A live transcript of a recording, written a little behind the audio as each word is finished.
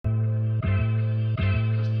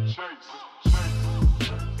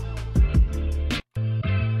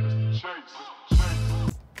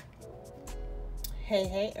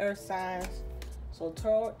Hey, Earth signs. So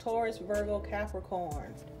Taurus, Virgo,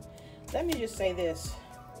 Capricorn. Let me just say this.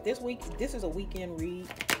 This is a weekend read.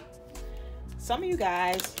 Some of you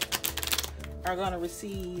guys are going to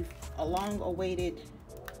receive a long-awaited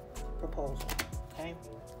proposal, okay?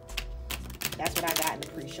 That's what I got in the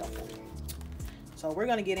pre-shuffle. So we're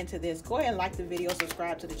going to get into this. Go ahead and like the video,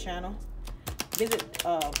 subscribe to the channel.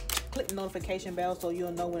 Click the notification bell so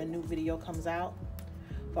you'll know when a new video comes out.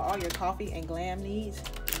 For all your coffee and glam needs,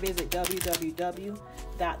 visit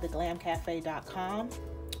www.theglamcafe.com.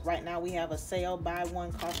 Right now we have a sale, buy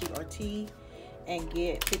one coffee or tea and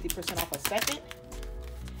get 50% off a second.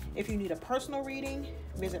 If you need a personal reading,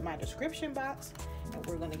 visit my description box and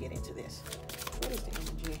we're going to get into this. What is the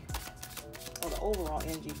energy, or the overall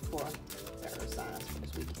energy for the Earth signs for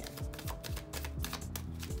this weekend?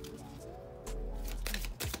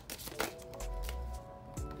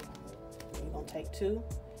 We're going to take two.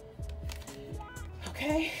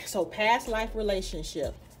 Okay, so past life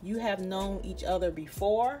relationship. You have known each other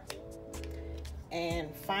before.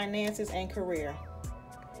 And finances and career.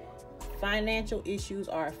 Financial issues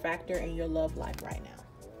are a factor in your love life right now.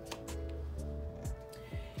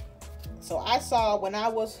 So I saw, when I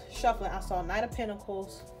was shuffling, I saw Knight of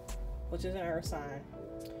Pentacles, which is an Earth sign,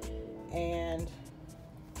 and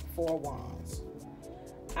Four Wands.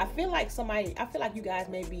 I feel like you guys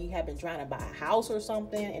maybe have been trying to buy a house or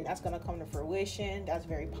something, and that's going to come to fruition. That's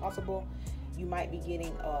very possible. You might be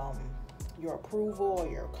getting your approval or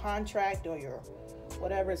your contract or your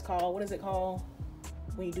whatever it's called. What is it called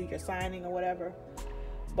when you do your signing or whatever?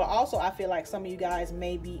 But also I feel like some of you guys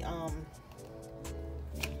may be getting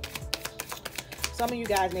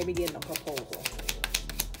a proposal.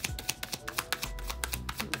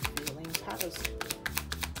 Feelings. How does the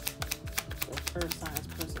Earth signs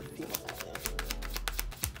person feel about that?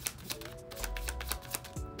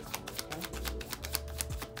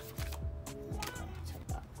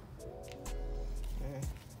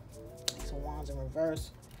 In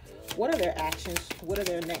reverse. What are their actions? What are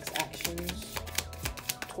their next actions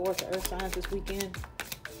towards the Earth signs this weekend?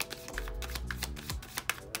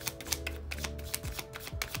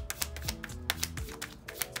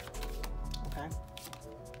 Okay.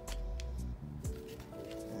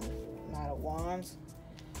 Knight of Wands.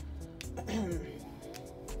 I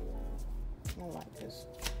don't like this.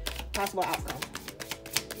 Possible outcome.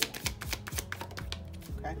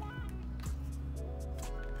 Okay.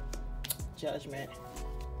 Judgment.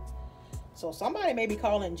 So somebody may be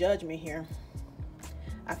calling judgment here.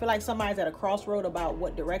 I feel like somebody's at a crossroad about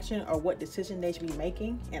what direction or what decision they should be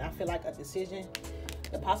making, and I feel like a decision,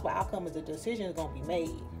 the possible outcome is a decision is going to be made.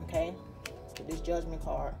 Okay, with this Judgment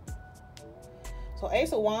card. So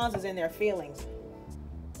Ace of Wands is in their feelings,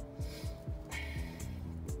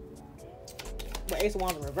 but Ace of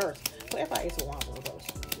Wands in reverse. Clarify Ace of Wands in reverse.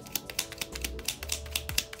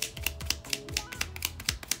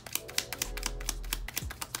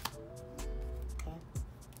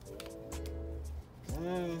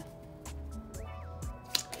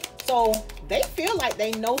 So they feel like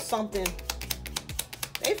they know something.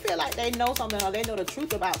 They feel like they know something, or they know the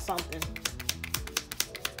truth about something.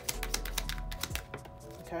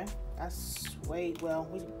 Okay, that's way well.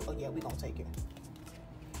 Oh yeah, we gonna take it.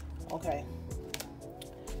 Okay.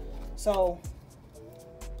 So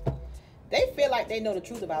they feel like they know the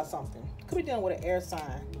truth about something. Could be dealing with an air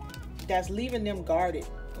sign that's leaving them guarded.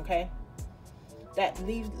 Okay, that's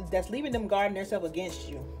leaving them guarding themselves against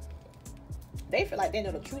you. They feel like they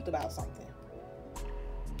know the truth about something.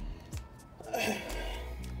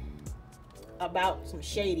 About some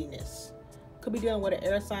shadiness. Could be dealing with an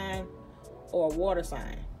air sign or a water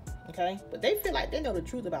sign. Okay? But they feel like they know the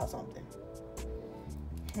truth about something.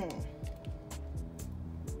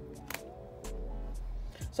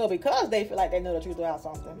 So because they feel like they know the truth about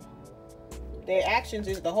something, their actions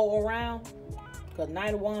is the whole around. Because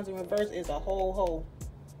Knight of Wands in reverse is a whole.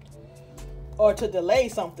 Or to delay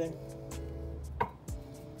something.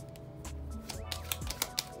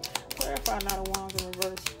 Clarify Knight of Wands in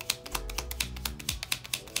reverse.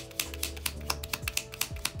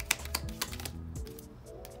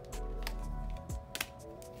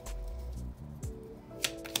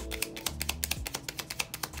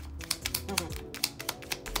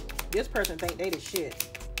 This person think they the shit.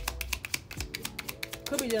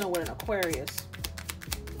 Could be dealing with an Aquarius.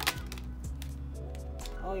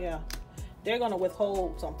 Oh yeah. They're gonna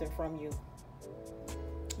withhold something from you.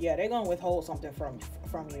 Yeah, they're gonna withhold something from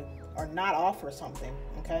you. Or not offer something,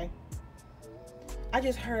 okay? I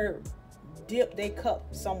just heard dip their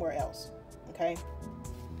cup somewhere else, okay?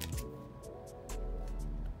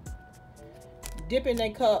 Dipping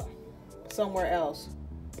their cup somewhere else,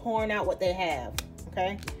 pouring out what they have,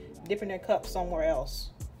 okay? Dipping their cup somewhere else.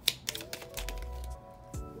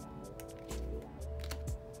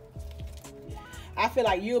 I feel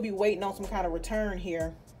like you'll be waiting on some kind of return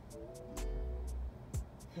here.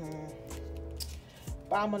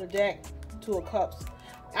 Bottom of the deck, Two of Cups.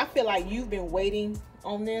 I feel like you've been waiting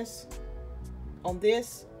on this,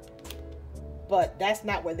 but that's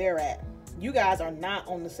not where they're at. You guys are not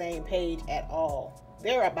on the same page at all.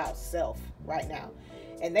 They're about self right now.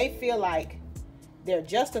 And they feel like they're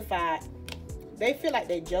justified. They feel like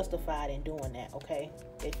they're justified in doing that, okay?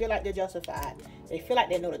 They feel like they're justified. They feel like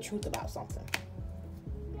they know the truth about something.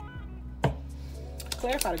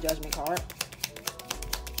 Clarify the Judgment card.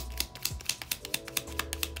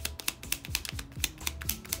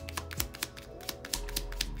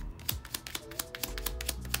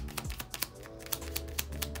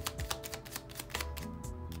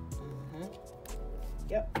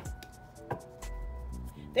 Yep.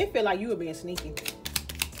 They feel like you were being sneaky.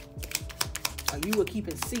 Or you were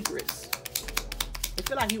keeping secrets. They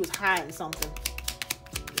feel like you was hiding something.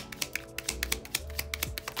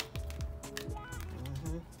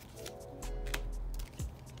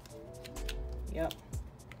 Yep.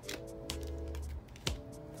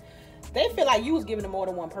 They feel like you was giving them more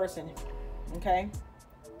than one person. Okay?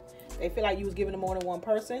 They feel like you was giving them more than one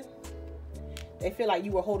person. They feel like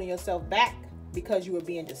you were holding yourself back because you were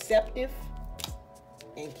being deceptive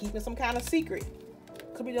and keeping some kind of secret.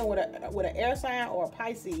 Could be done with an air sign or a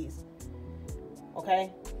Pisces.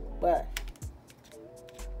 Okay? But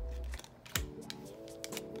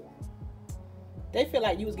they feel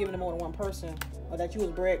like you was giving them more than one person, or that you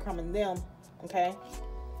was breadcrumbing them. Okay?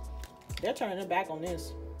 They're turning their back on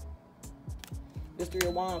this. This Three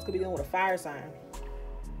of Wands could be dealing with a fire sign.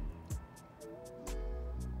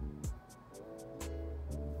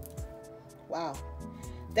 Wow.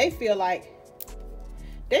 They feel like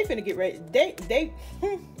they finna get ready. They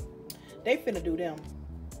finna do them.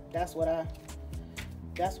 That's what I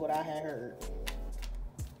had heard.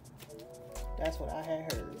 That's what I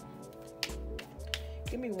had heard.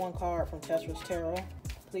 Give me one card from Tesra'sTarot,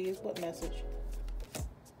 please. What message?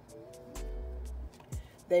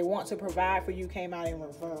 They want to provide for you came out in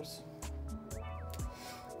reverse.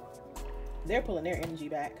 They're pulling their energy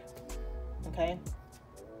back. Okay?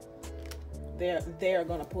 They're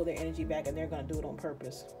going to pull their energy back, and they're going to do it on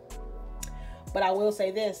purpose. But I will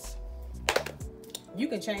say this. You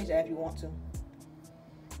can change that if you want to.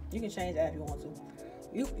 You can change that if you want to.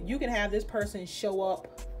 You can have this person show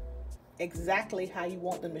up exactly how you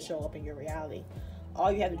want them to show up in your reality.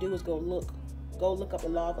 All you have to do is go look up the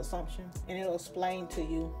law of assumption, and it'll explain to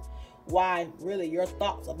you why really your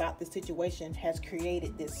thoughts about this situation has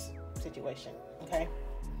created this situation. Okay?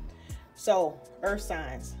 So, earth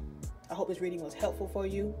signs, I hope this reading was helpful for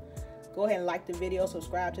you. Go ahead and like the video,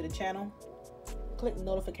 subscribe to the channel, click the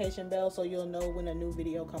notification bell so you'll know when a new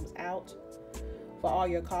video comes out. For all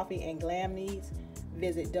your coffee and glam needs,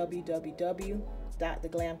 visit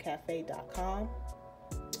www.theglamcafe.com.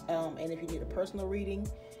 And if you need a personal reading,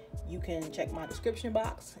 you can check my description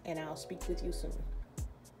box, and I'll speak with you soon.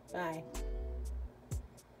 Bye.